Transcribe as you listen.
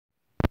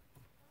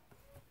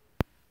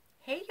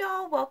Hey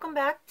y'all, welcome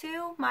back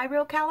to My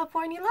Real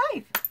California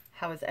Life.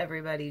 How is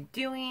everybody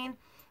doing?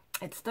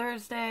 It's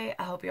Thursday.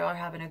 I hope you all are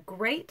having a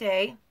great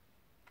day.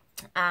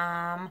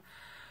 I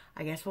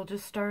guess we'll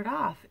just start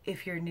off.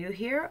 If you're new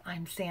here,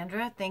 I'm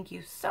Sandra. Thank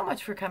you so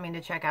much for coming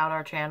to check out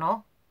our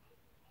channel.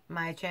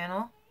 My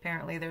channel.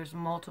 Apparently there's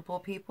multiple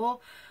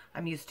people.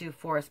 I'm used to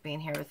Forrest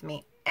being here with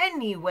me.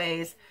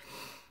 Anyways,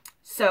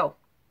 so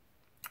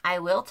I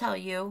will tell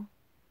you,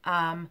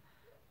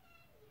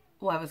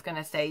 well, I was going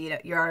to say,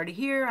 you're already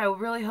here. I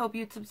really hope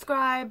you'd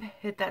subscribe.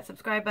 Hit that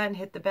subscribe button,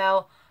 hit the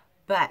bell.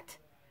 But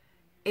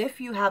if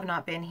you have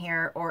not been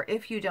here, or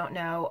if you don't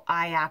know,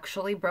 I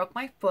actually broke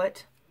my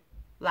foot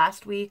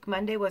last week.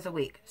 Monday was a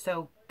week.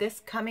 So this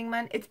coming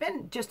Monday, it's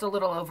been just a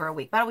little over a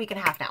week, about a week and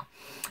a half now.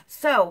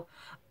 So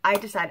I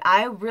decided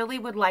I really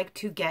would like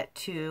to get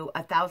to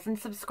 1,000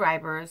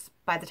 subscribers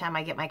by the time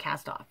I get my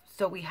cast off.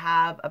 So we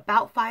have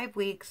about 5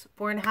 weeks,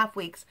 4.5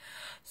 weeks.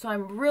 So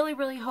I'm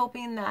really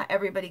hoping that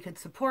everybody could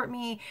support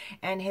me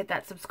and hit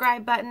that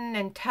subscribe button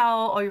and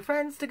tell all your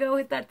friends to go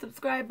hit that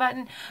subscribe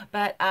button.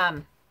 But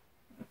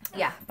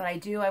yeah, but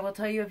I will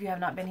tell you, if you have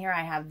not been here,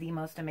 I have the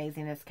most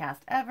amazingest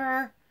cast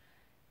ever.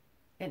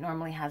 It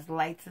normally has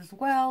lights as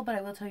well, but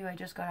I will tell you, I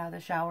just got out of the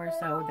shower,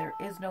 so there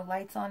is no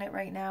lights on it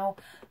right now,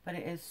 but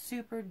it is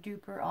super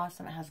duper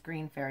awesome. It has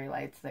green fairy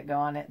lights that go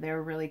on it.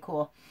 They're really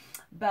cool.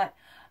 But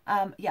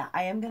yeah,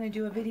 I am going to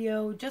do a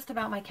video just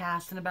about my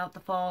cast and about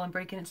the fall and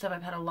breaking and stuff.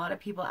 I've had a lot of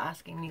people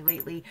asking me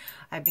lately.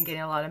 I've been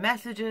getting a lot of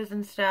messages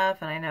and stuff,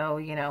 and I know,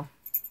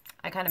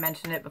 I kind of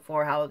mentioned it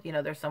before, how,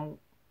 there's some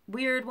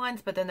weird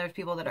ones, but then there's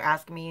people that are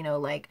asking me,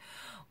 like,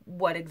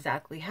 what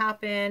exactly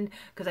happened,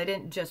 because I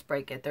didn't just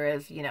break it. There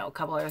is, a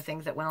couple other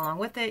things that went along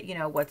with it,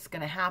 what's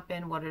going to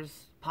happen, what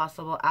is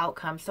possible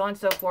outcomes, so on and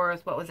so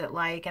forth, what was it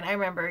like. And I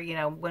remember,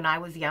 when I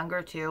was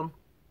younger too,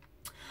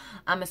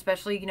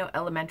 especially,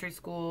 elementary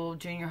school,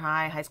 junior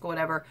high, high school,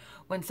 whatever,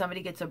 when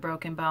somebody gets a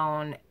broken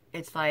bone,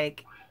 it's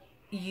like,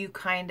 you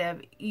kind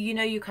of,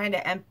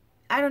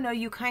 I don't know,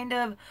 you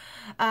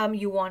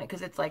want it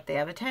because it's like they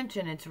have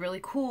attention. It's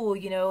really cool,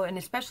 and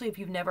especially if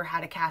you've never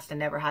had a cast and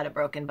never had a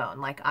broken bone.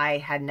 Like I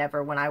had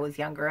never when I was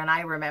younger, and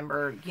I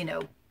remember,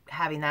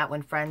 having that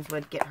when friends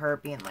would get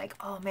hurt, being like,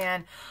 oh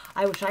man,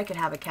 I wish I could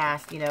have a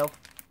cast, No,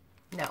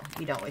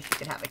 you don't wish you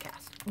could have a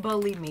cast.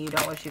 Believe me, you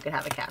don't wish you could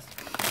have a cast.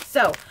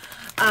 So,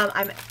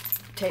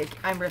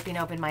 I'm ripping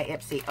open my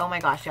IPSY. Oh my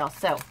gosh, y'all.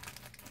 So,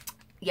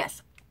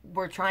 yes.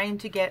 I'm trying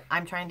to get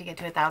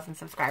to 1,000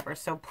 subscribers.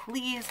 So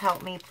please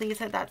help me. Please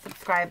hit that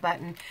subscribe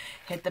button.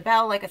 Hit the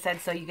bell, like I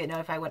said, so you get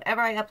notified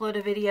whenever I upload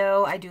a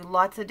video. I do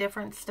lots of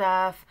different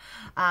stuff.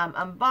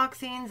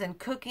 Unboxings and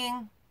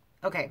cooking.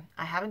 Okay,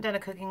 I haven't done a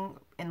cooking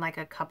in like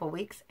a couple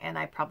weeks, and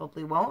I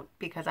probably won't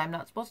because I'm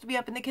not supposed to be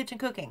up in the kitchen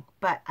cooking,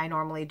 but I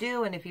normally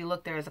do. And if you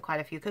look, there's quite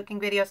a few cooking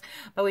videos,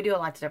 but we do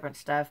lots of different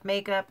stuff,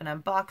 makeup and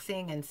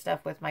unboxing and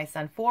stuff with my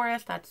son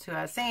Forrest. That's who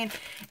I was saying.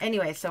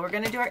 Anyway, so we're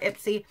going to do our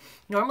IPSY.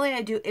 Normally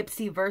I do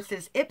IPSY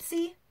versus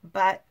IPSY,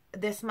 but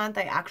this month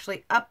I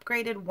actually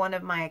upgraded one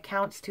of my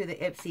accounts to the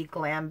IPSY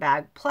Glam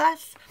Bag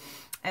Plus.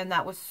 And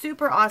that was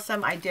super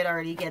awesome. I did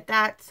already get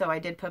that, so I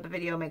did put up a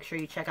video. Make sure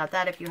you check out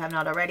that if you have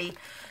not already.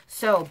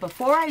 So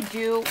before I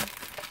do,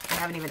 I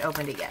haven't even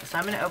opened it yet, so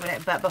I'm going to open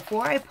it. But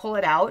before I pull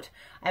it out,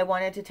 I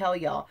wanted to tell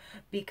y'all,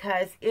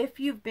 because if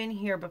you've been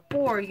here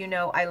before,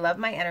 I love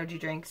my energy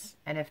drinks.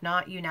 And if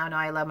not, you now know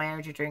I love my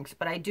energy drinks.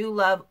 But I do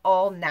love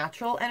all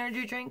natural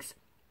energy drinks.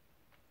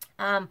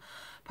 Part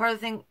of the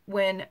thing,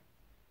 when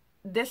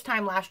this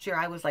time last year,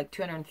 I was like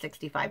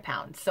 265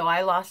 pounds. So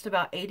I lost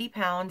about 80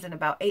 pounds in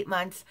about 8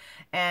 months.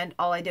 And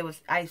all I did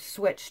was I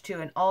switched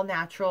to an all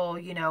natural,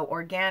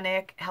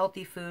 organic,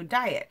 healthy food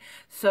diet.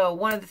 So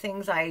one of the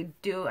things I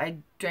do, I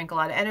drink a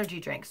lot of energy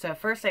drinks. So at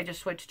first I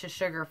just switched to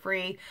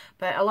sugar-free,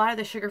 but a lot of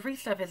the sugar-free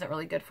stuff isn't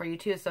really good for you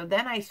too. So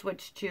then I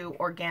switched to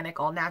organic,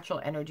 all natural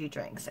energy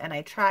drinks, and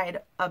I tried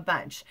a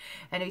bunch.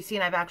 And you've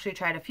seen I've actually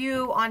tried a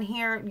few on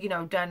here,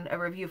 done a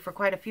review for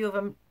quite a few of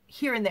them.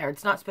 Here and there.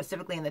 It's not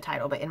specifically in the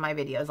title, but in my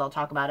videos I'll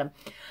talk about them.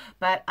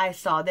 But I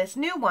saw this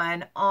new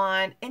one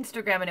on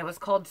Instagram, and it was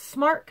called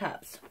Smart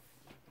Cups.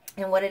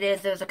 And what it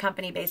is, there's a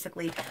company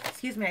basically,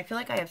 excuse me, I feel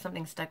like I have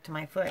something stuck to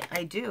my foot.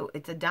 I do.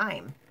 It's a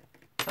dime.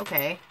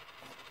 Okay.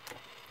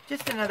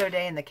 Just another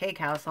day in the cake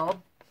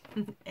household.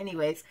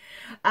 Anyways,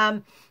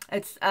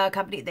 it's a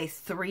company, they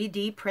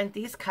 3D print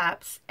these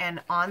cups,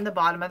 and on the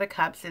bottom of the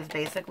cups is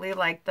basically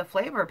like the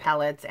flavor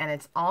pellets, and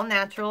it's all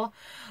natural.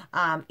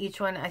 Each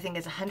one I think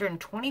is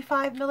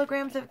 125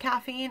 milligrams of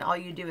caffeine. All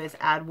you do is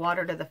add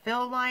water to the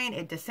fill line,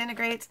 it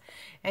disintegrates,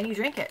 and you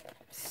drink it.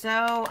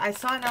 So I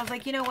saw it and I was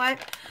like, you know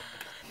what?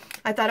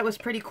 I thought it was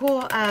pretty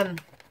cool.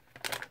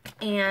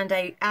 And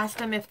I asked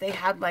them if they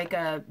had like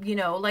a,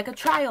 like a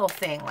trial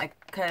thing, like,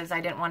 because I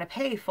didn't want to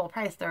pay full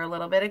price. They're a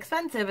little bit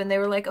expensive. And they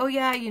were like, oh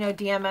yeah,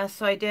 DM us.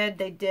 So I did.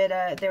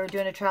 They were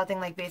doing a trial thing.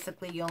 Like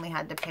basically you only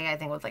had to pay, I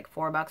think it was like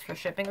 $4 for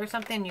shipping or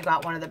something. You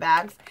got one of the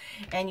bags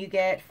and you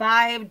get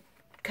 5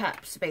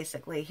 cups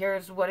basically.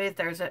 Here's what it is.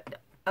 There's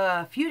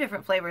a few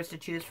different flavors to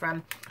choose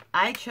from.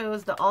 I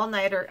chose the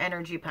all-nighter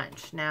energy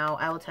punch. Now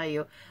I will tell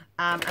you,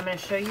 I'm going to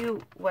show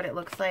you what it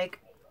looks like.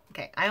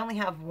 Okay, I only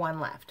have one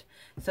left.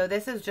 So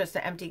this is just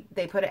an empty,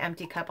 they put an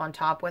empty cup on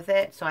top with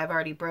it. So I've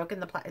already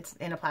broken it's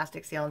in a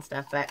plastic seal and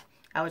stuff, but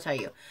I will tell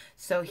you.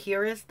 So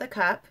here is the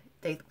cup.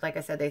 They, like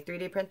I said, they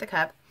 3D print the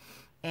cup,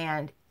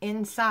 and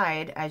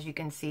inside, as you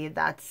can see,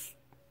 that's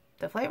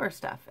the flavor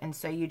stuff. And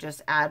so you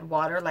just add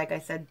water. Like I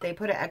said, they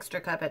put an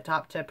extra cup at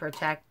top to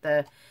protect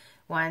the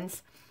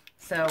ones.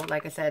 So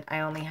like I said,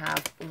 I only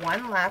have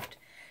one left.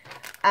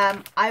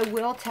 I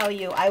will tell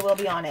you, I will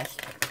be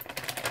honest,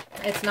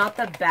 it's not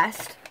the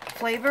best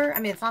flavor. I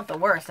mean, it's not the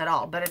worst at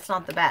all, but it's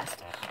not the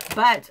best.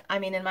 But I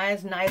mean, in my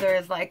eyes, neither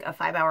is like a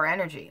 5-hour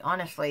energy.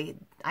 Honestly,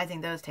 I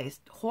think those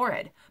taste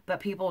horrid, but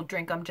people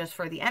drink them just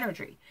for the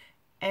energy.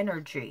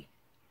 Energy.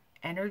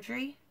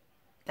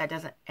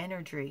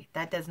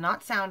 That does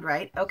not sound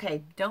right.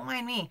 Okay, don't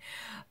mind me,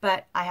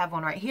 but I have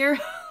one right here.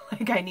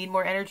 Like, I need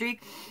more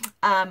energy.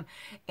 And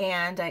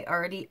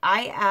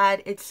I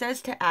add, it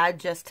says to add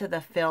just to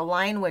the fill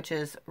line, which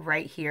is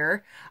right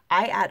here.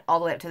 I add all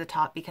the way up to the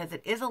top because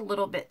it is a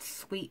little bit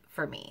sweet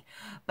for me.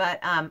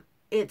 But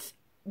it's,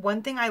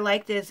 one thing I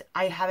liked is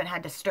I haven't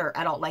had to stir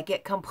at all. Like,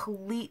 it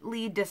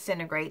completely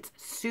disintegrates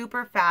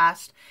super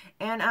fast.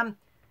 And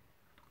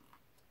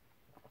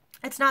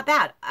it's not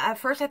bad. At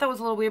first I thought it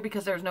was a little weird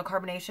because there's no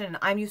carbonation, and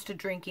I'm used to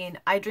drinking,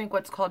 I drink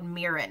what's called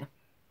Mirin.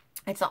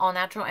 It's an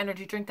all-natural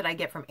energy drink that I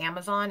get from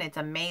Amazon. It's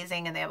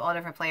amazing, and they have all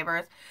different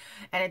flavors.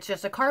 And it's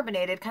just a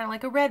carbonated, kind of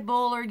like a Red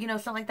Bull or, you know,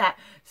 something like that.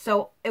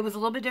 So it was a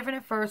little bit different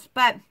at first,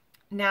 but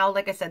now,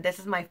 like I said, this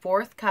is my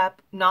 4th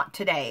cup. Not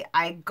today.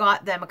 I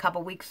got them a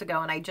couple weeks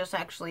ago, and I just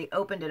actually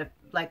opened it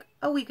like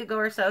a week ago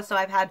or so. So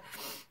I've had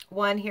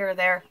one here or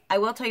there. I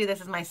will tell you,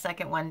 this is my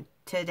 2nd one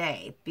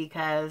today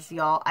because,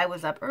 y'all, I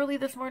was up early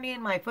this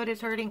morning. My foot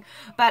is hurting,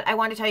 but I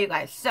want to tell you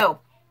guys. So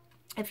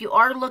if you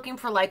are looking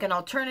for like an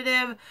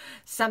alternative,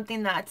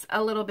 something that's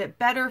a little bit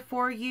better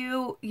for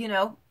you, you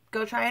know,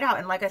 go try it out.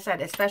 And like I said,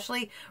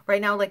 especially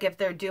right now, like if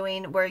they're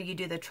doing where you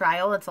do the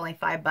trial, it's only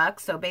 $5.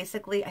 So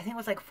basically, I think it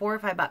was like $4 or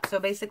 $5. So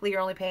basically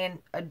you're only paying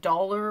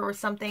 $1 or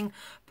something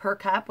per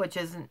cup, which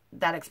isn't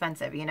that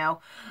expensive, you know?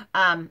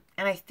 And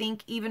I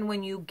think even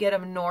when you get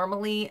them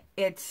normally,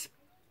 it's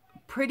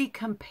pretty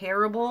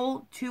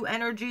comparable to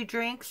energy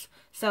drinks.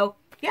 So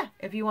yeah,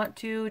 if you want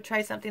to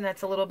try something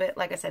that's a little bit,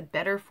 like I said,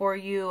 better for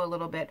you, a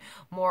little bit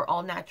more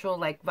all natural,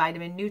 like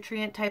vitamin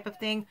nutrient type of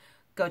thing,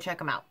 go check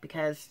them out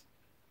because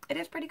it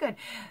is pretty good.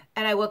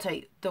 And I will tell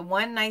you, the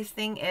one nice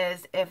thing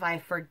is if I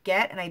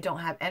forget and I don't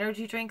have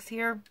energy drinks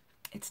here,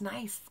 it's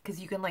nice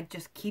because you can like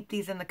just keep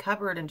these in the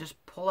cupboard and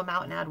just pull them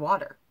out and add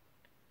water.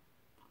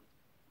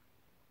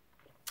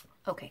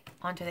 Okay,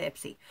 on to the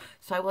IPSY.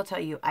 So I will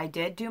tell you, I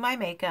did do my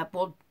makeup.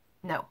 Well,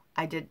 no,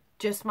 I did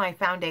just my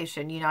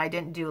foundation. You know, I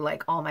didn't do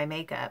like all my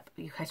makeup.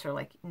 You guys are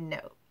like,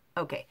 no.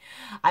 Okay.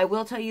 I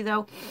will tell you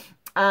though,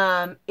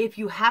 if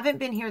you haven't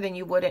been here, then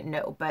you wouldn't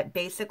know. But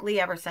basically,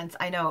 ever since,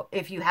 I know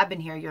if you have been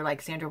here, you're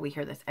like, Sandra, we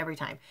hear this every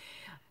time.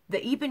 The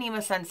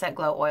IPSY Sunset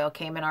Glow Oil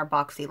came in our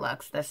Boxy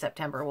Luxe this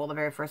September. Well, the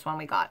very first one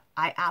we got.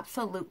 I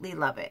absolutely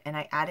love it. And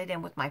I add it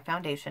in with my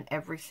foundation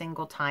every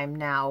single time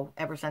now,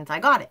 ever since I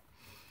got it.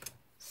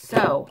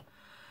 So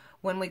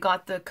when we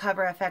got the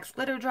Cover FX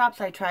glitter drops,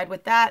 I tried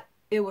with that.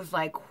 It was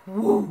like,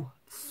 whoo,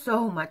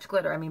 so much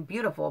glitter. I mean,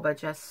 beautiful, but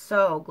just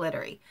so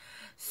glittery.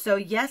 So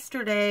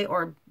yesterday,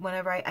 or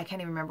whenever, I can't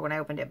even remember when I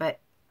opened it, but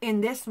in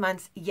this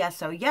month's Yes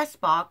So Yes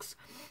box,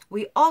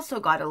 we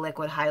also got a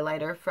liquid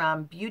highlighter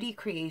from Beauty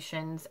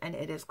Creations, and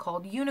it is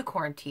called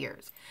Unicorn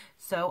Tears.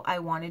 So I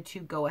wanted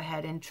to go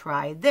ahead and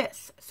try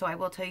this. So I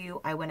will tell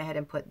you, I went ahead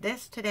and put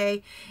this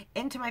today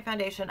into my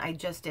foundation. I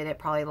just did it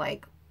probably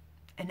like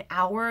an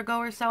hour ago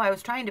or so. I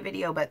was trying to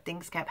video, but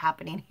things kept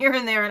happening here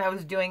and there, and I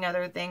was doing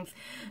other things.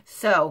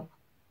 So,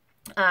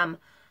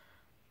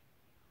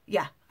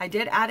 yeah, I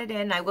did add it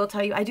in. I will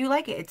tell you, I do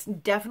like it. It's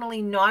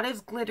definitely not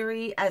as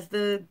glittery as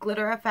the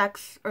Glitter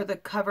FX or the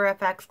Cover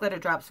FX glitter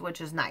drops,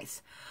 which is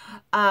nice.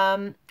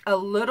 A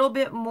little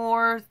bit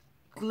more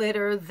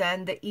glitter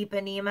than the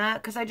IPSY,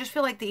 because I just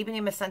feel like the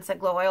IPSY Sunset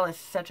Glow Oil is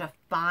such a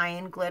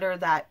fine glitter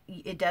that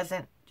it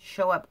doesn't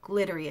show up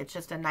glittery. It's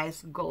just a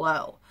nice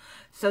glow.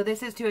 So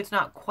this is too, it's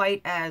not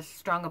quite as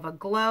strong of a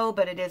glow,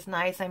 but it is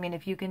nice. I mean,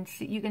 if you can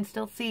see, you can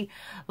still see,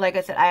 like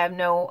I said, I have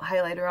no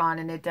highlighter on,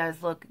 and it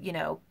does look, you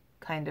know,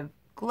 kind of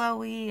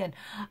glowy, and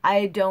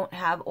I don't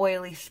have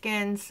oily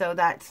skin, so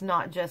that's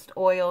not just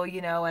oil,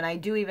 you know, and I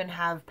do even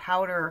have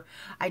powder.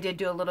 I did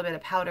do a little bit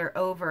of powder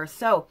over,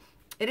 so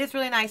it is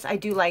really nice. I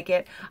do like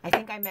it. I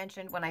think I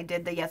mentioned when I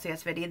did the Yes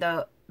Yes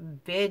video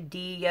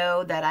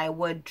that I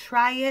would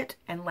try it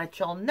and let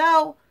y'all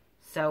know.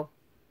 So,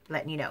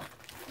 letting you know.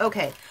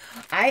 Okay,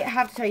 I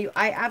have to tell you,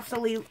 I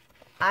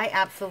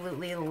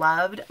absolutely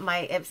loved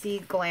my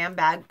IPSY Glam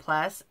Bag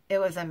Plus. It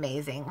was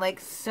amazing. Like,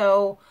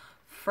 so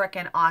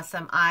freaking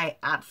awesome. I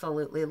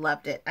absolutely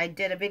loved it. I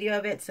did a video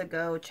of it, so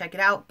go check it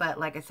out. But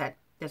like I said,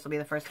 This will be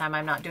the first time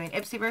I'm not doing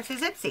IPSY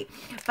versus IPSY.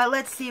 But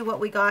let's see what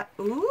we got.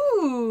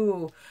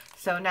 Ooh.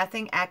 So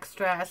nothing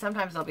extra.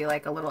 Sometimes there'll be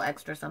like a little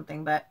extra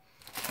something, but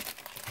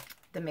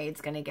the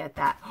maid's going to get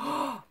that.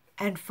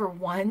 And for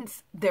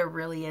once, there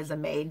really is a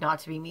maid. Not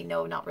to be mean.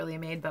 No, not really a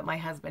maid, but my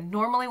husband.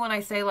 Normally when I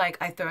say like,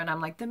 I throw it,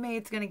 I'm like, the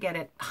maid's going to get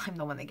it. I'm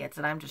the one that gets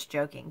it. I'm just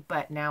joking.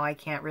 But now I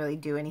can't really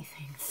do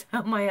anything.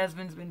 So my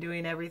husband's been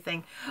doing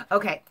everything.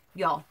 Okay,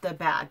 y'all, the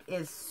bag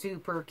is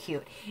super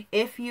cute.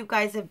 If you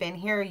guys have been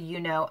here,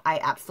 you know I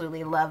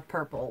absolutely love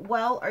purple.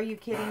 Well, are you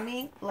kidding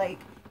me? Like,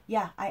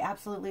 yeah, I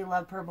absolutely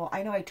love purple.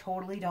 I know I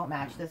totally don't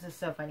match. This is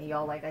so funny,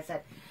 y'all. Like I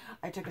said,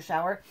 I took a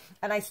shower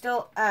and I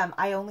still,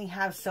 I only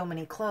have so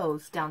many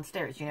clothes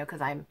downstairs, you know, because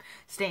I'm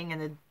staying in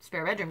the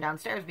spare bedroom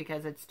downstairs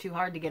because it's too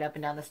hard to get up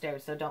and down the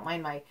stairs. So don't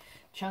mind my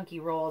chunky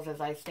rolls as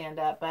I stand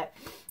up. But,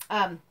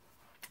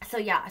 so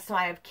yeah, so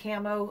I have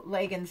camo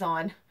leggings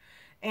on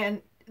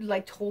and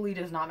like totally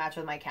does not match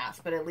with my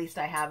cast, but at least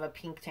I have a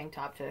pink tank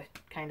top to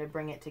kind of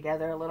bring it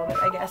together a little bit,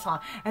 I guess, huh?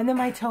 And then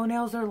my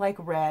toenails are like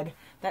red.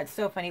 That's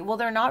so funny. Well,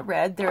 they're not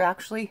red. They're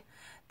actually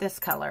this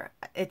color.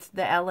 It's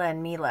the Ella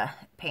and Mila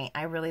paint.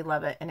 I really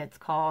love it. And it's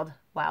called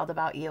Wild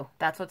About You.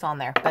 That's what's on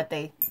there. But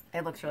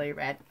it looks really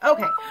red.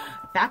 Okay.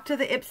 Back to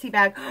the IPSY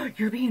bag.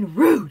 You're being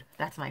rude.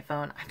 That's my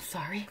phone. I'm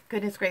sorry.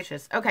 Goodness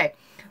gracious. Okay.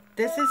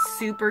 This is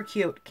super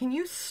cute. Can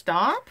you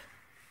stop?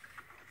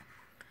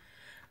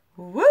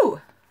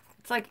 Woo.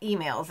 It's like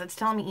emails. It's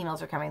telling me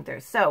emails are coming through.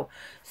 So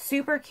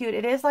super cute.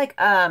 It is like,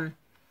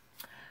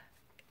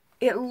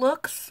 it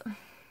looks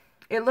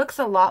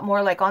a lot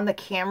more like on the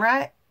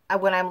camera.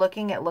 When I'm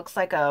looking, it looks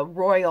like a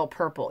royal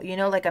purple, you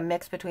know, like a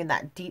mix between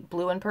that deep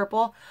blue and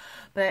purple.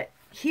 But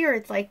here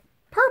it's like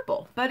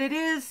purple, but it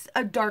is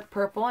a dark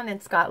purple and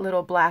it's got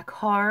little black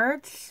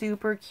hearts.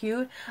 Super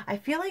cute. I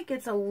feel like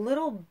it's a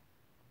little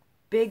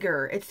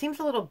bigger. It seems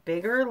a little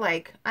bigger,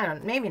 like, I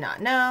don't, maybe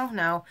not.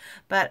 No.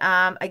 But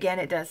again,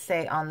 it does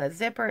say on the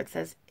zipper, it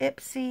says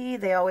IPSY.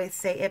 They always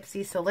say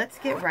IPSY. So let's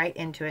get right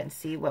into it and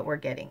see what we're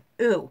getting.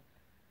 Ooh.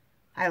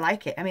 I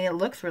like it. I mean, it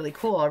looks really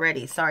cool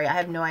already. Sorry, I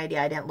have no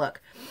idea. I didn't look.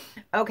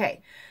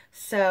 Okay,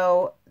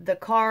 so the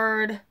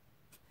card,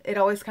 it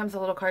always comes a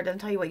little card. Doesn't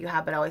tell you what you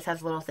have, but it always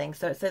has little things.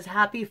 So it says,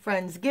 Happy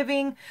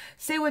Friendsgiving.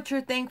 Say what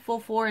you're thankful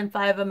for in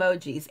 5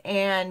 emojis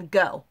and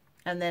go.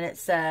 And then it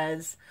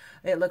says,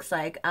 it looks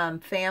like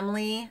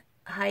family,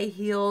 high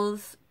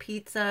heels,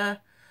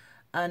 pizza,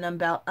 an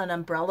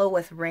umbrella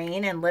with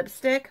rain and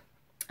lipstick.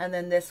 And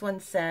then this one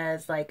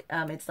says, like,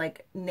 it's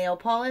like nail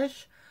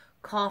polish,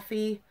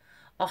 coffee,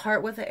 a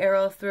heart with an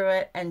arrow through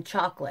it, and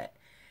chocolate.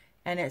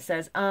 And it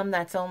says,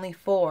 that's only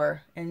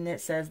 4. And it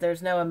says,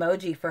 there's no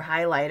emoji for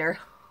highlighter.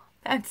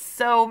 That's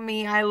so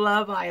me. I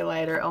love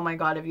highlighter. Oh my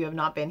God, if you have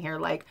not been here,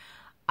 like,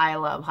 I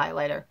love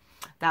highlighter.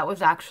 That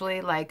was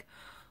actually, like,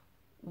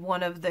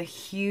 one of the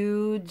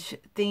huge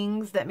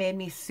things that made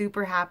me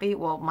super happy.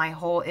 Well, my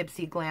whole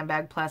IPSY Glam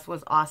Bag Plus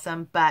was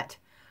awesome, but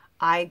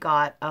I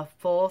got a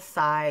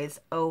full-size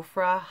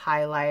Ofra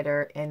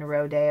highlighter in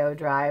Rodeo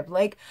Drive.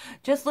 Like,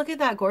 just look at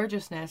that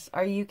gorgeousness.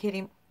 Are you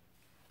kidding?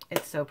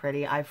 It's so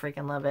pretty. I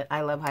freaking love it.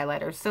 I love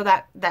highlighters. So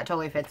that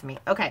totally fits me.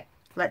 Okay,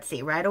 let's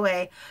see right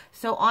away.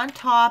 So on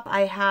top,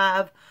 I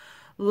have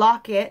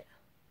Locket.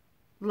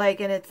 Like,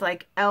 and it's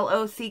like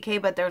L-O-C-K,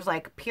 but there's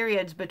like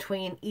periods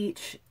between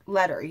each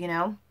letter, you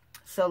know?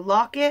 So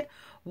Locket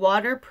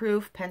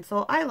waterproof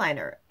pencil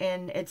eyeliner.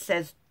 And it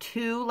says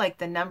 2, like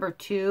the number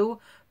 2,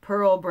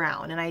 pearl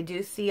brown. And I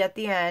do see at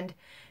the end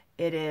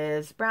it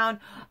is brown.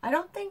 I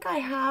don't think I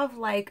have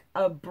like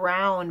a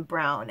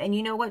brown. And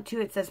you know what too?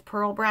 It says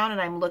pearl brown,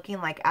 and I'm looking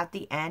like at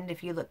the end.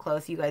 If you look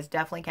close, you guys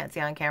definitely can't see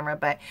on camera,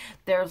 but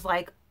there's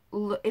like,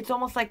 it's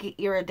almost like an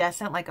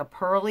iridescent, like a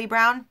pearly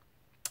brown.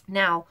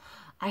 Now,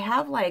 I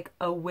have like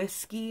a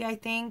whiskey, I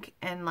think,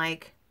 and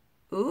like,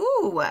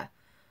 ooh,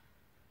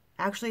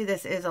 actually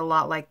this is a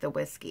lot like the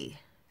whiskey.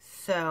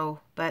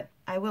 So, but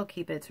I will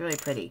keep it. It's really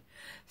pretty.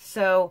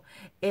 So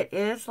it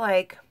is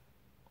like,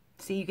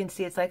 so you can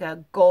see it's like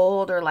a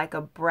gold or like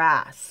a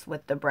brass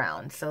with the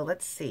brown. So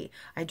let's see.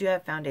 I do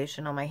have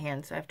foundation on my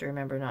hands, so I have to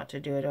remember not to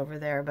do it over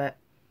there. But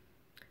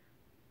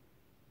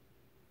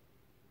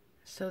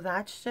so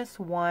that's just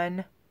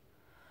one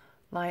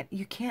line.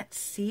 You can't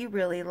see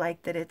really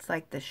like that. It's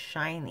like the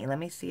shiny. Let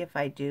me see if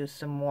I do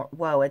some more.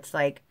 Whoa, it's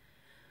like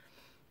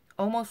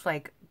almost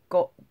like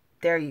gold.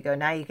 There you go.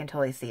 Now you can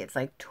totally see. It's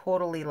like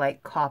totally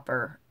like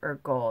copper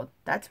or gold.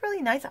 That's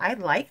really nice. I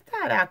like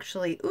that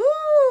actually.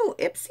 Ooh,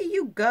 IPSY,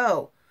 you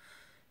go.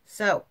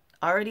 So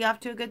already off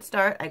to a good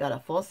start. I got a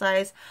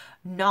full-size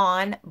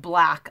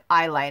non-black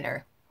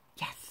eyeliner.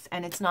 Yes.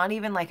 And it's not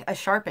even like a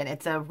sharpen.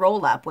 It's a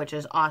roll-up, which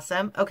is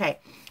awesome. Okay.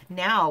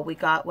 Now we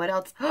got, what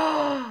else?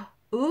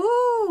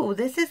 Ooh,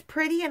 this is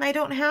pretty, and I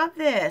don't have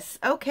this.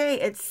 Okay,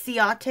 it's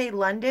Ciate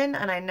London,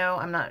 and I know,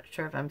 I'm not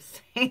sure if I'm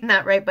saying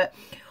that right, but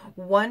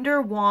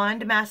Wonder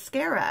Wand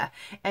Mascara.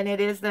 And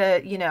it is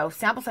the, you know,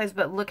 sample size,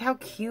 but look how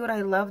cute.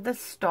 I love the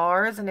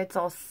stars, and it's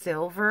all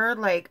silver.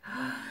 Like,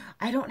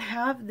 I don't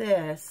have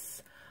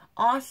this.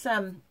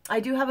 Awesome. I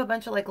do have a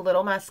bunch of, like,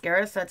 little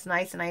mascaras, so that's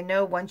nice, and I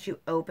know once you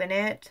open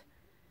it,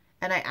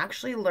 And I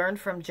actually learned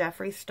from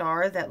Jeffree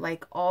Star that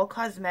like all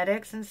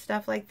cosmetics and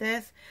stuff like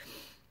this,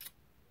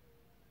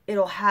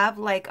 it'll have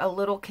like a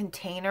little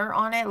container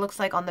on it. It looks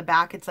like on the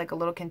back it's like a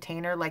little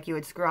container like you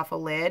would screw off a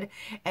lid.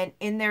 And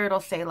in there it'll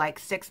say like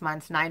 6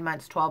 months, 9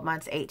 months, 12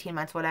 months, 18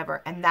 months,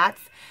 whatever. And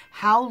that's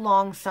how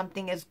long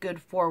something is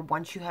good for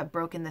once you have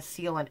broken the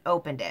seal and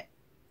opened it.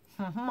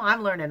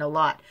 I'm learning a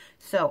lot.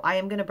 So I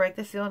am going to break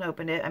the seal and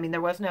open it. I mean,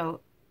 there was no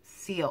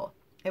seal.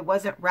 It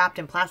wasn't wrapped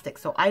in plastic.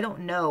 So I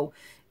don't know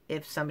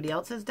if somebody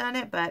else has done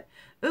it. But,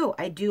 ooh,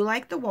 I do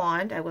like the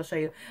wand. I will show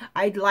you.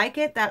 I like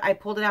it that I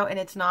pulled it out and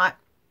it's not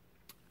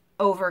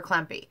over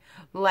clumpy.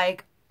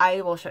 Like,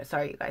 I will show,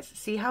 sorry you guys.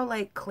 See how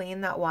like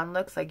clean that wand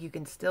looks? Like you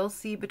can still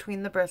see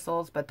between the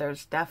bristles, but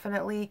there's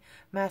definitely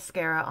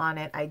mascara on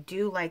it. I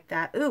do like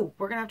that. Ooh,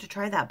 we're gonna have to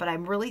try that, but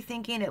I'm really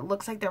thinking it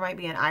looks like there might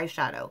be an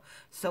eyeshadow.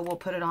 So we'll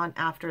put it on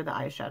after the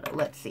eyeshadow.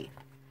 Let's see.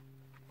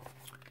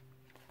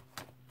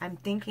 I'm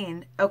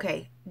thinking,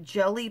 okay,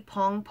 Jelly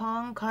Pong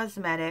Pong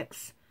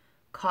Cosmetics,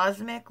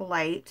 Cosmic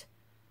Light,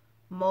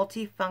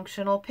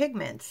 Multifunctional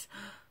Pigments.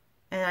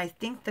 And I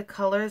think the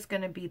color is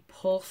going to be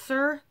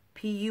Pulsar,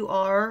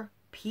 Pulsar.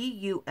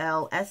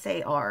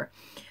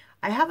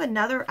 I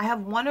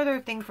have one other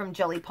thing from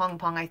Jelly Pong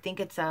Pong. I think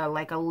it's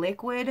like a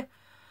liquid,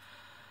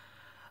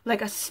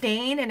 like a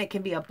stain, and it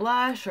can be a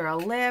blush or a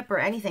lip or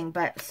anything.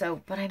 But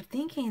I'm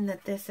thinking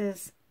that this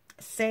is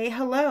Say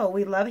Hello.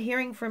 We love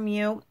hearing from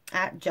you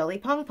at Jelly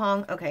Pong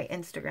Pong. Okay,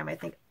 Instagram, I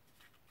think.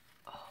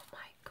 Oh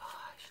my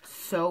gosh.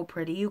 So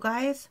pretty, you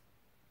guys.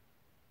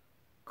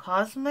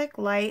 Cosmic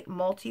Light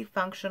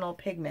Multifunctional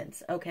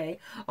Pigments. Okay.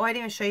 Oh, I didn't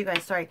even show you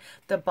guys. Sorry.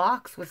 The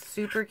box was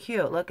super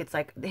cute. Look, it's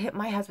like,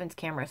 my husband's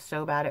camera is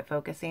so bad at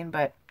focusing,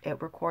 but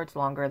it records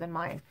longer than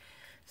mine.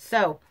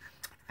 So,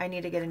 I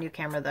need to get a new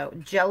camera though.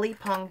 Jelly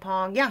Pong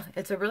Pong. Yeah,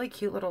 it's a really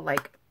cute little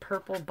like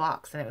purple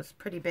box and it was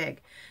pretty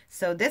big.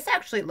 So, this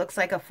actually looks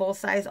like a full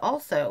size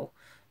also.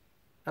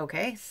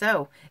 Okay,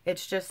 so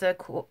it's just a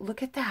cool,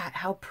 look at that,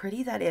 how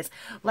pretty that is.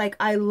 Like,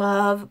 I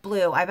love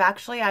blue.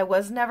 I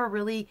was never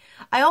really,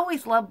 I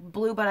always loved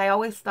blue, but I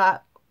always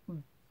thought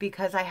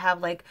because I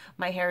have like,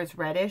 my hair is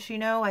reddish, you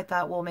know, I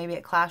thought, well, maybe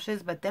it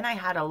clashes. But then I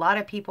had a lot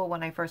of people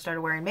when I first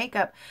started wearing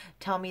makeup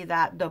tell me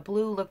that the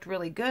blue looked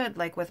really good,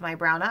 like with my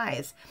brown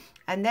eyes.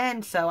 And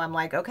then, so I'm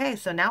like, okay,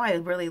 so now I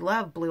really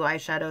love blue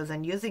eyeshadows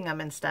and using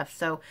them and stuff.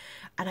 So,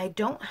 and I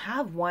don't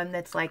have one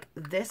that's like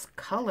this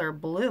color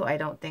blue. I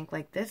don't think,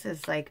 like this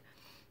is like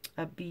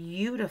a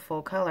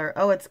beautiful color.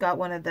 Oh, it's got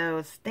one of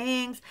those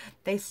things.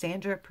 They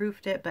Sandra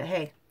proofed it, but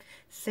hey,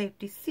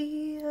 safety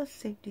seal,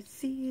 safety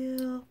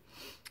seal.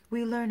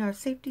 We learn our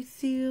safety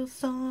seal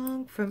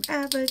song from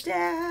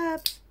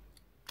Abadabs.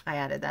 I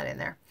added that in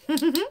there.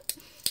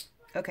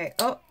 Okay.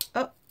 Oh,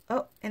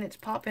 and it's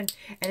popping.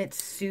 And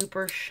it's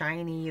super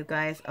shiny, you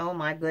guys. Oh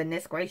my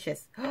goodness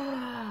gracious. Look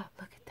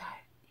at that,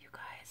 you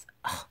guys.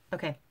 Oh,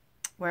 okay.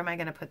 Where am I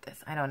going to put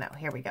this? I don't know.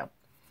 Here we go.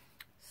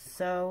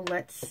 So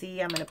let's see.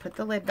 I'm going to put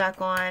the lid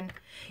back on.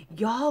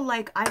 Y'all,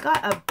 like, I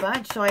got a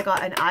bunch. So I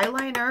got an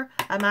eyeliner,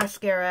 a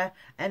mascara,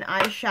 an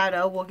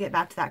eyeshadow. We'll get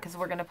back to that because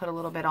we're going to put a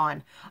little bit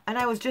on. And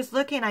I was just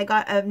looking. I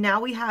got,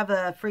 now we have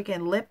a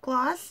freaking lip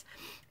gloss.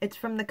 It's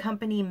from the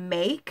company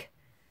Make.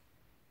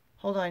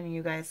 Hold on,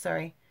 you guys.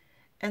 Sorry.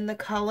 And the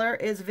color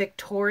is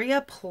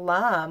Victoria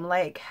Plum.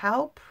 Like,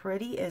 how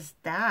pretty is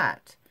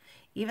that?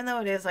 Even though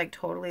it is like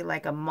totally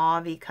like a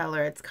mauve-y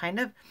color, it's kind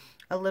of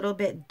a little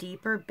bit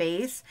deeper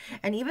base.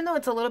 And even though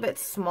it's a little bit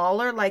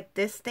smaller, like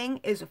this thing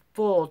is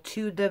full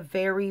to the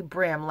very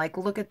brim. Like,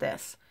 look at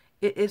this.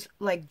 It is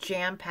like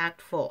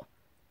jam-packed full.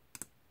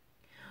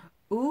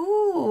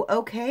 Ooh,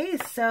 okay.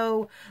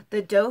 So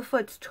the doe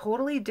foot's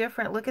totally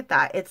different. Look at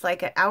that. It's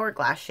like an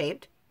hourglass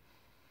shaped.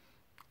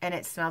 And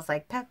it smells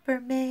like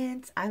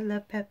peppermints. I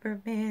love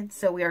peppermints.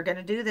 So we are going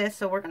to do this.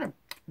 So we're going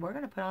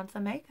to put on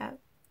some makeup.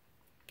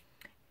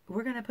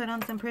 We're going to put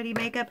on some pretty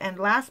makeup. And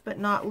last but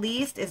not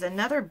least is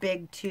another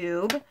big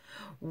tube.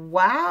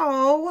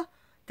 Wow.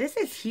 This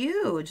is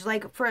huge.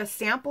 Like, for a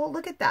sample,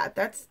 look at that.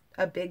 That's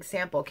a big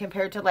sample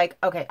compared to like,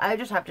 okay, I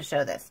just have to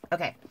show this.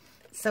 Okay.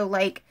 So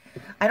like,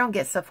 I don't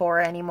get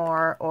Sephora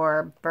anymore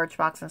or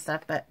Birchbox and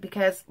stuff, but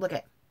because, look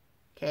at,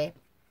 okay,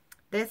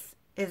 this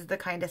is the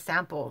kind of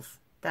samples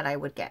that I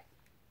would get.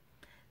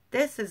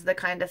 This is the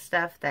kind of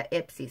stuff that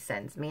IPSY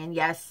sends me. And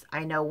yes,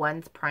 I know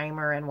one's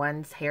primer and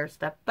one's hair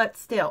stuff, but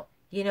still,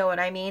 you know what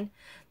I mean?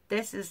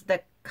 This is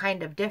the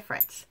kind of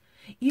difference.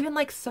 Even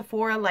like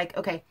Sephora, like,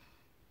 okay,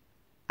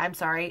 I'm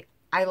sorry.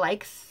 I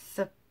like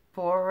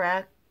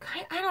Sephora.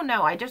 I don't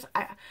know.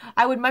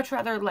 I would much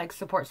rather like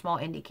support small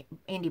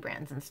indie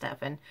brands and stuff.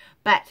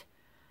 But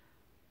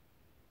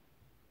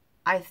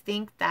I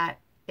think that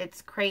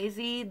it's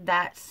crazy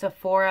that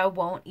Sephora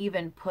won't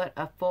even put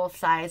a full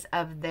size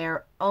of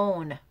their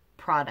own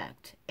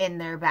product in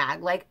their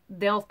bag. Like,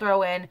 they'll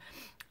throw in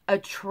a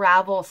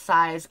travel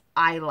size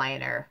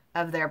eyeliner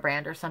of their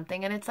brand or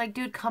something. And it's like,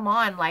 dude, come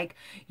on. Like,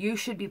 you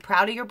should be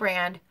proud of your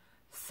brand.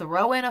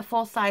 throw in a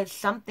full size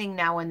something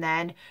now and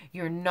then.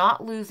 You're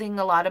not losing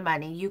a lot of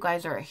money. You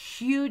guys are a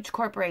huge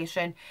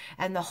corporation,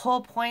 and the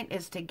whole point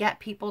is to get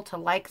people to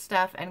like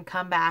stuff and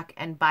come back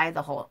and buy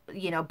the whole,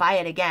 buy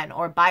it again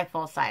or buy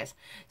full size.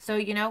 So,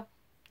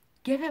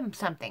 give him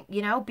something,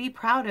 be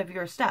proud of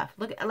your stuff.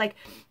 Look, like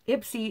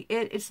IPSY,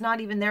 it's not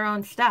even their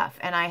own stuff.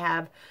 And I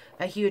have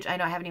a huge, I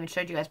know I haven't even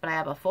showed you guys, but I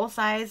have a full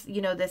size,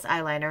 this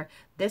eyeliner.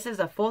 This is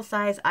a full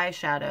size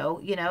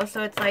eyeshadow,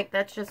 so it's like,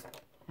 that's just,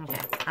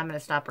 okay, I'm going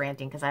to stop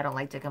ranting because I don't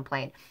like to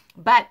complain.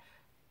 But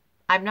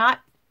I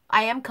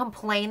am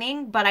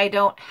complaining, but I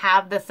don't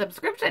have the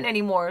subscription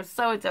anymore,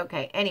 so it's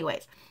okay.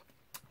 Anyways,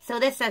 so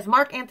this says,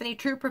 Marc Anthony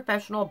True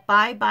Professional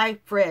Bye Bye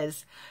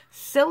Frizz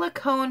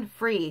Silicone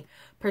Free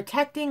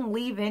Protecting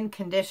Leave-In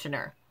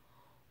Conditioner.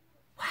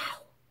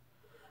 Wow.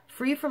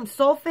 Free from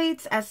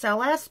sulfates,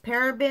 SLS,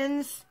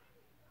 parabens,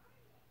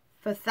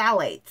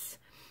 phthalates.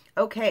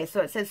 Okay,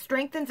 so it says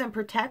strengthens and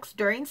protects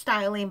during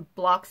styling,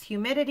 blocks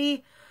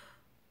humidity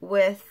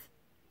with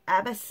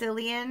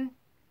Abyssinian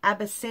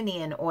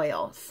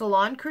oil.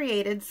 Salon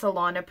created,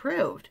 salon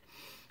approved.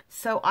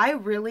 So I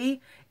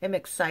really am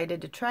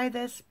excited to try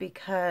this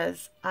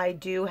because I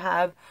do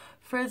have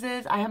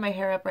frizzes. I have my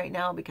hair up right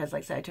now because,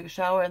 like I said, I took a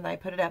shower and then I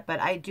put it up, but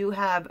I do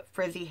have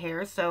frizzy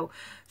hair. So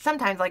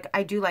sometimes,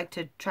 I do like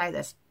to try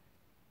this.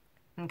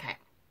 Okay.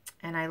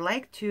 And I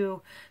like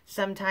to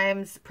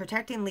sometimes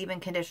protecting leave-in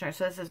conditioner.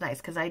 So this is nice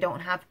because I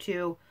don't have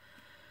to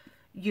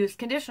use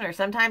conditioner.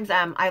 Sometimes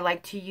I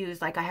like to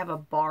use, I have a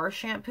bar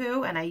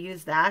shampoo and I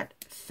use that.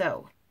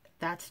 So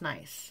that's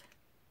nice.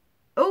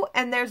 Oh,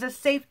 and there's a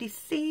safety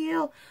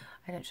seal.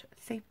 I didn't show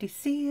it. Safety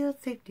seal,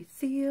 safety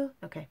seal.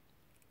 Okay.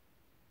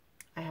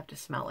 I have to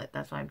smell it.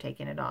 That's why I'm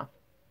taking it off.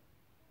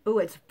 Oh,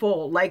 it's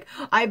full.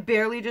 I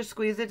barely just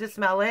squeezed it to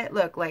smell it.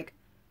 Look,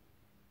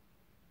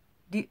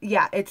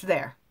 yeah, it's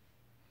there.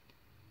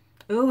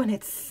 Oh, and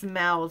it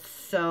smells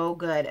so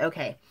good.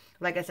 Okay.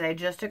 Like I said, I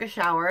just took a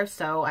shower,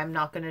 so I'm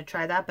not going to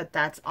try that, but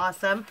that's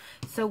awesome.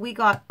 So we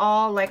got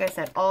like I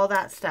said, all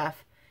that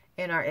stuff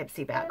in our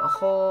IPSY bag. A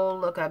whole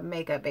look of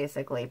makeup,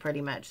 basically,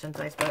 pretty much, since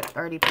I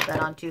already put that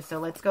on too. So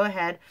let's go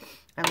ahead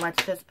and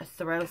let's just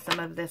throw some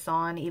of this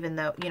on, even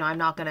though, I'm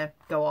not going to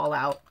go all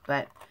out,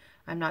 but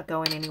I'm not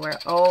going anywhere.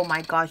 Oh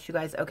my gosh, you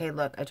guys. Okay,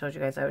 look, I told you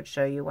guys I would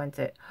show you once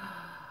it...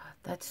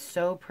 That's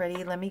so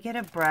pretty. Let me get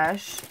a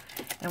brush,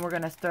 and we're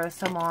going to throw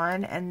some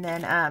on, and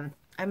then I'm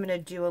going to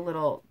do a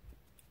little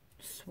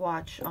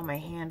swatch on my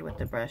hand with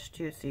the brush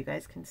too, so you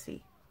guys can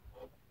see.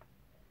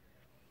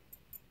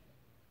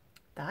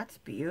 That's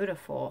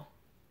beautiful.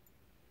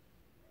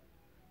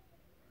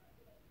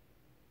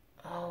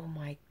 Oh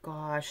my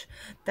gosh.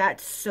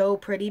 That's so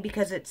pretty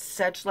because it's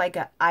such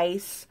an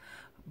ice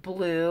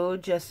blue,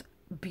 just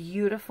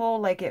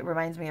beautiful. It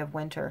reminds me of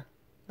winter.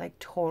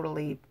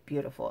 Totally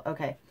beautiful.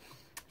 Okay.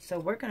 So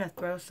we're going to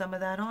throw some of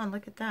that on.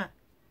 Look at that.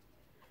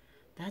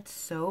 That's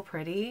so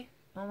pretty.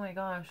 Oh my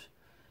gosh.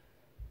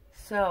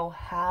 So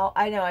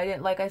I know I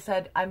didn't, like I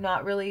said, I'm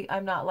not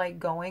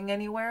going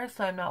anywhere.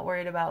 So I'm not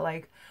worried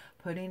about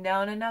putting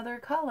down another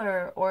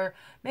color or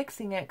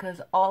mixing it,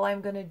 because all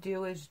I'm going to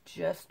do is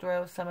just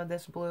throw some of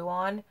this blue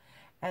on,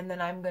 and then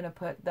I'm going to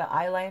put the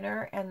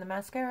eyeliner and the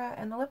mascara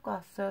and the lip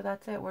gloss. So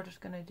that's it. We're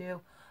just going to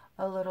do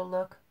a little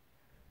look,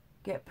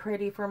 get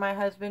pretty for my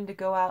husband to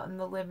go out in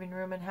the living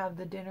room and have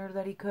the dinner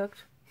that he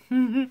cooked.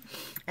 And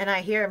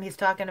I hear him, he's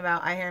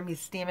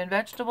steaming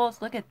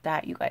vegetables. Look at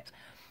that, you guys.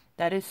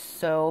 That is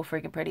so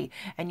freaking pretty.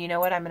 And you know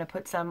what? I'm going to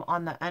put some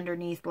on the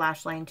underneath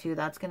lash line too.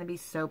 That's going to be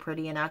so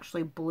pretty. And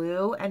actually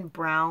blue and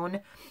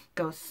brown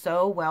go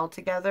so well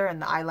together.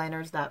 And the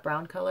eyeliner's that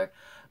brown color.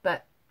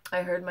 But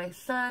I heard my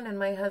son and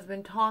my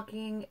husband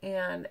talking.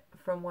 And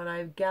from what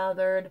I've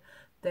gathered,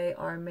 they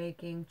are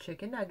making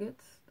chicken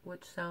nuggets,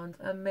 which sounds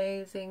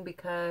amazing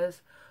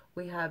because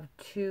we have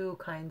two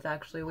kinds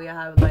actually. We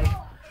have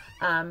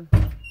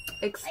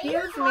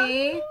excuse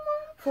me.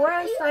 For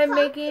us, I'm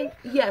making,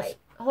 yes.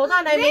 Hold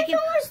on, I'm making...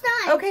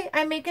 Okay,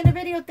 I'm making a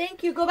video.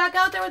 Thank you. Go back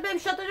out there with babe.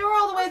 Shut the door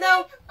all the way,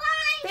 though.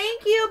 Bye.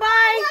 Thank you. Bye.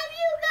 I love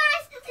you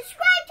guys.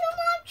 Subscribe to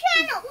my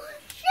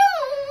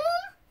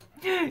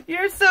channel.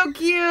 You're so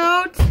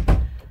cute.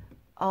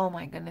 Oh,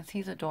 my goodness.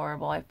 He's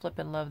adorable. I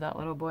flippin' love that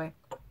little boy.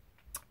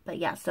 But,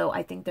 yeah, so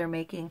I think they're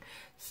making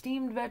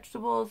steamed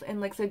vegetables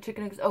and, like I said,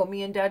 chicken nuggets. Oh,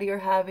 me and Daddy are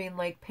having,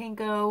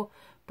 panko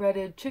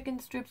breaded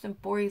chicken strips,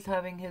 and Bori's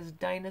having his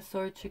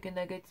dinosaur chicken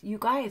nuggets. You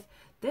guys...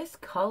 This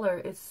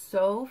color is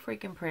so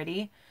freaking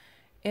pretty.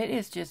 It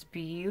is just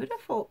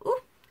beautiful. Ooh,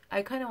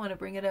 I kind of want to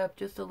bring it up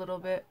just a little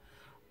bit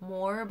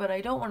more, but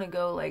I don't want to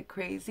go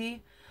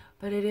crazy.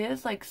 But it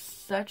is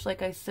such,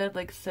 like I said,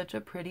 such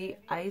a pretty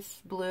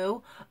ice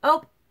blue.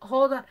 Oh,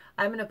 hold on.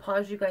 I'm going to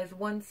pause you guys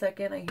 1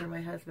 second. I hear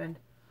my husband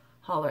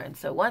hollering,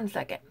 so 1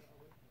 second.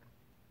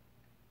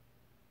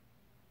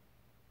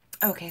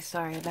 Okay,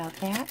 sorry about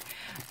that.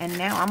 And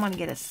now I'm going to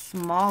get a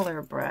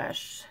smaller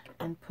brush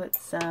and put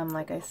some,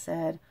 like I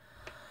said,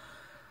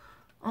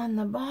 on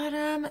the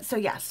bottom. So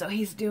yeah, so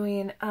he's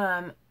doing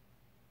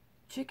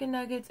chicken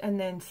nuggets and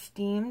then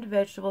steamed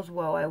vegetables.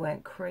 Whoa, I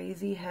went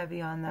crazy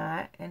heavy on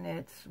that, and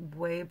it's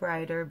way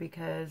brighter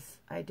because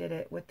I did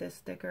it with this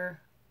thicker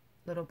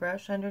little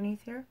brush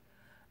underneath here.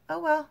 Oh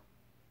well.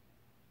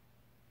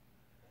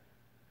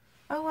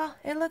 Oh well,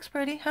 it looks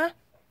pretty, huh?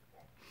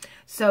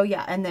 So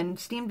yeah, and then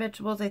steamed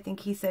vegetables, I think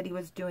he said he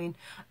was doing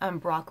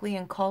broccoli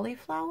and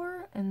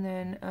cauliflower, and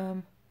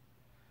then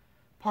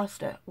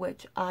pasta,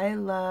 which I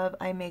love.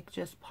 I make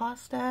just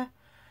pasta.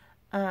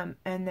 And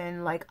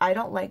then, like, I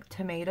don't like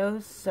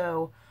tomatoes,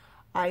 so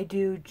I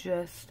do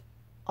just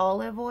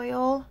olive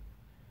oil,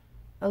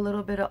 a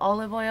little bit of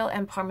olive oil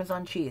and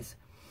Parmesan cheese.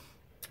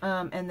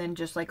 And then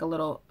just like a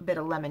little bit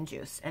of lemon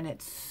juice. And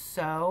it's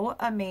so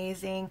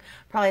amazing.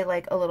 Probably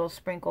like a little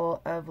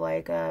sprinkle of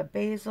like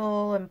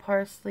basil and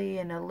parsley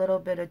and a little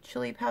bit of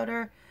chili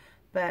powder.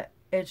 But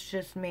it's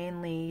just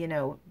mainly, you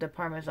know, the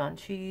Parmesan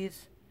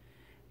cheese.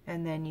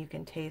 And then you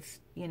can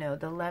taste, you know,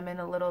 the lemon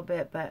a little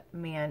bit. But,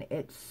 man,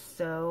 it's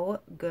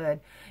so good.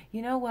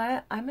 You know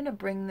what? I'm going to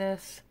bring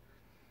this.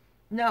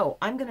 No,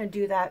 I'm going to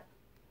do that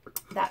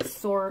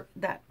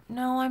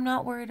no, I'm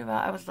not worried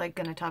about. I was, like,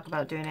 going to talk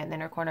about doing it in the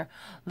inner corner.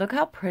 Look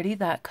how pretty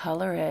that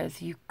color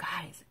is. You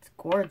guys, it's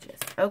gorgeous.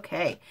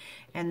 Okay.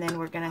 And then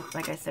we're going to,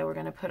 like I said, we're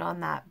going to put on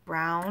that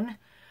brown,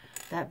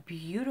 that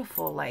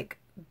beautiful, like,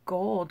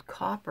 gold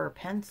copper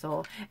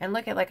pencil. And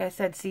look at, like I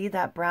said, see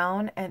that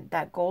brown and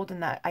that gold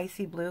and that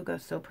icy blue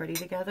goes so pretty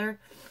together.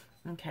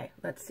 Okay,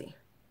 let's see.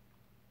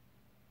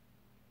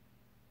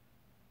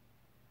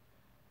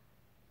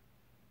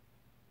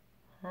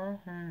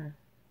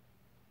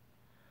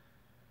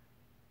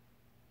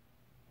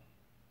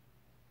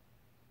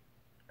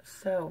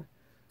 So,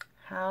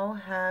 how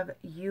have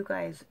you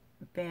guys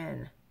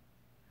been?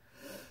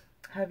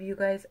 Have you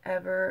guys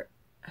ever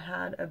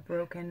had a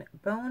broken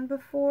bone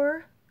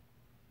before?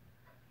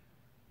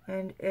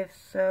 And if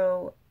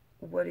so,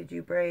 what did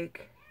you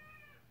break?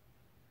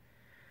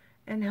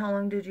 And how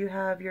long did you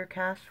have your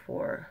cast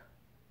for?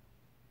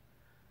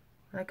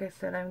 Like I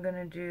said, I'm going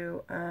to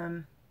do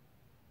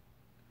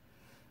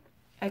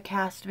a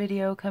cast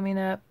video coming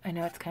up. I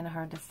know it's kind of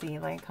hard to see,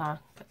 like, huh?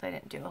 Because I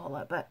didn't do a whole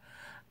lot, but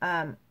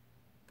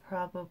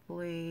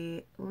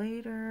probably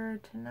later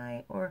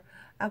tonight, or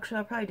actually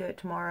I'll probably do it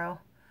tomorrow.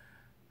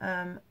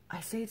 I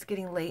say it's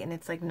getting late and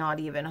it's like not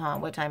even, huh?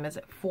 What time is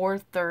it?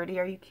 4:30?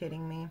 Are you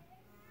kidding me?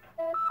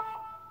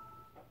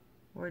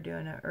 We're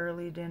doing an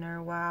early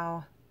dinner.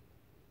 Wow.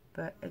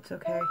 But it's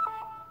okay.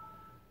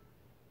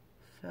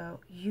 So,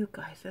 you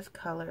guys, this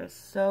color is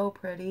so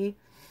pretty.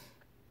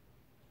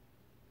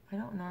 I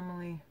don't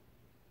normally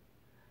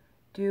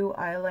do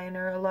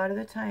eyeliner. A lot of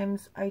the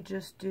times I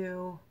just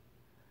do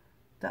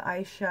the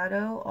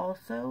eyeshadow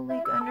also,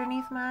 like,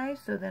 underneath my eyes.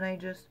 So then I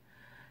just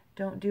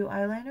don't do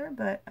eyeliner.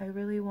 But I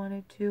really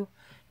wanted to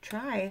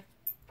try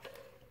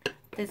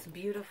this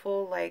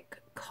beautiful, like,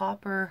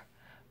 copper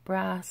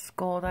brass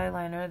gold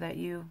eyeliner that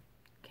you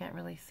can't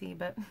really see,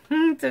 but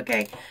it's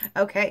okay.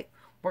 Okay,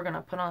 we're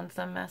gonna put on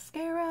some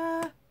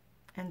mascara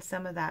and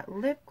some of that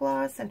lip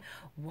gloss. And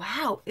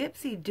wow,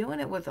 IPSY doing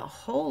it with a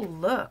whole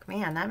look.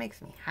 Man, that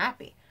makes me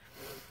happy.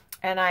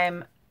 And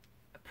I'm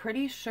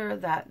pretty sure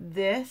that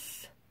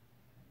this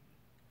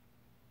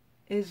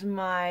is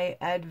my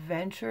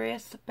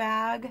adventurous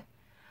bag.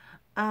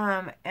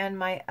 And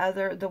my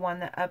other, the one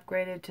that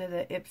upgraded to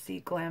the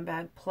IPSY Glam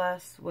Bag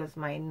Plus, was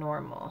my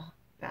normal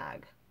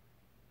bag.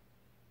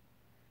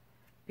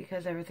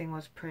 Because everything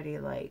was pretty,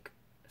 like,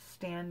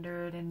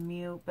 standard and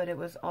mute, but it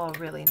was all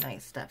really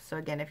nice stuff. So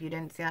again, if you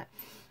didn't see that,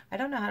 I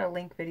don't know how to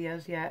link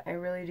videos yet. I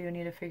really do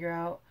need to figure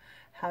out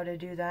how to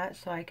do that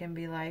so I can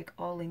be like,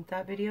 I'll link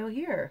that video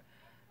here.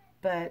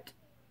 But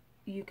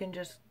you can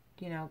just,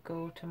 you know,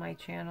 go to my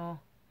channel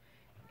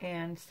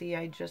and see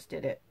I just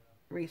did it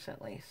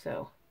recently.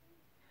 So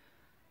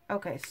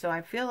okay, so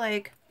I feel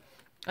like,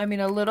 I mean,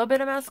 a little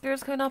bit of mascara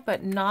is coming off,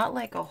 but not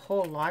like a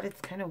whole lot.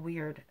 It's kind of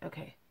weird.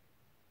 Okay.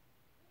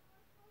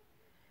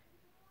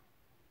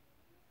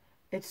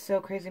 It's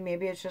so crazy.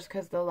 Maybe it's just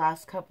because the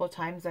last couple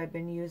times I've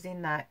been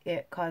using that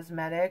IT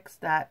Cosmetics,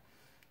 that,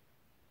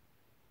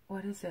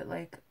 what is it,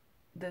 like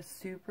the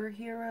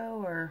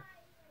superhero, or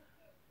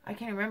I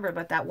can't remember,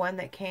 but that one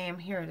that came,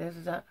 here it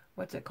is that,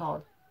 what's it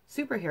called?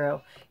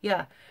 Superhero.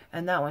 Yeah,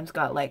 and that one's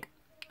got like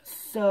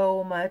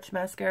so much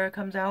mascara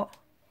comes out.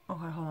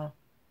 Okay, hold on.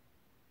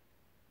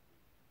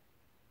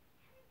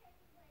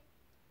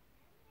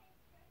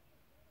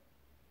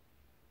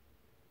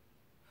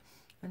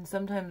 And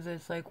sometimes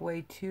it's like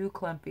way too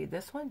clumpy.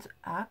 This one's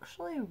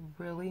actually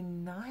really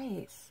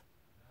nice.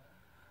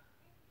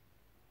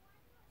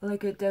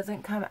 Like, it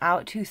doesn't come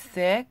out too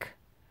thick.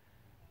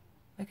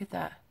 Look at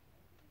that.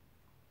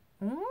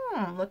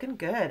 Looking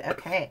good.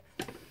 Okay.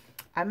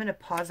 I'm going to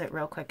pause it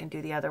real quick and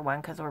do the other one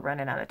because we're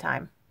running out of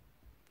time.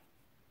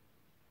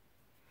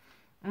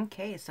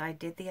 Okay, so I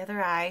did the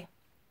other eye.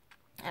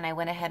 And I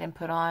went ahead and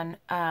put on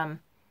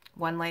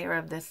one layer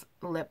of this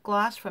lip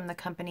gloss from the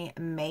company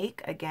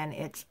Make. Again,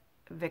 it's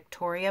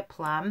Victoria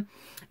Plum.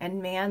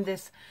 And man,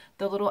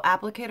 the little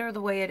applicator,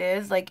 the way it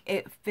is, like,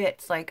 it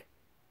fits, like,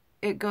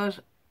 it goes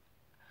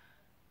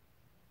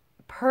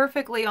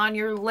perfectly on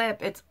your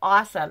lip. It's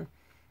awesome.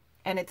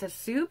 And it's a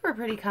super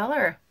pretty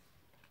color.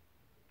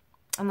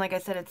 And like I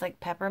said, it's like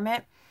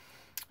peppermint.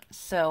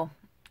 So,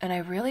 and I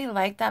really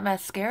like that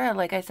mascara.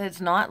 Like I said, it's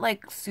not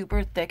like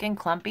super thick and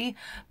clumpy,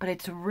 but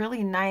it's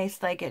really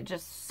nice. Like it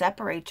just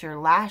separates your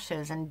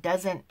lashes and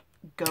doesn't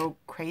go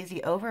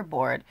crazy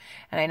overboard.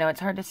 And I know it's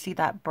hard to see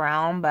that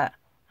brown, but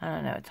I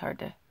don't know. It's hard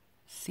to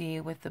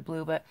see with the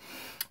blue, but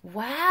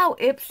wow,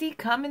 IPSY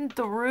coming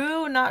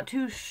through. Not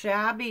too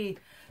shabby.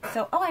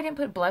 So, oh, I didn't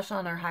put blush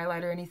on or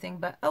highlight or anything,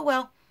 but oh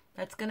well.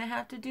 That's going to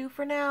have to do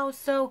for now.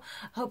 So,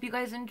 hope you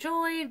guys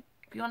enjoyed.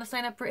 If you want to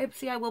sign up for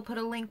IPSY, I will put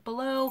a link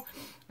below.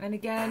 And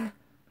again,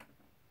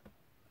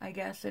 I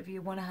guess if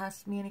you want to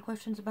ask me any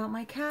questions about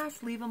my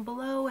cast, leave them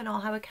below, and I'll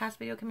have a cast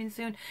video coming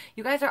soon.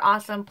 You guys are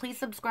awesome. Please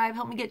subscribe.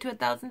 Help me get to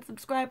 1,000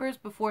 subscribers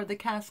before the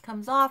cast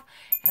comes off.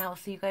 And I will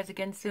see you guys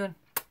again soon.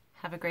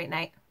 Have a great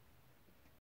night.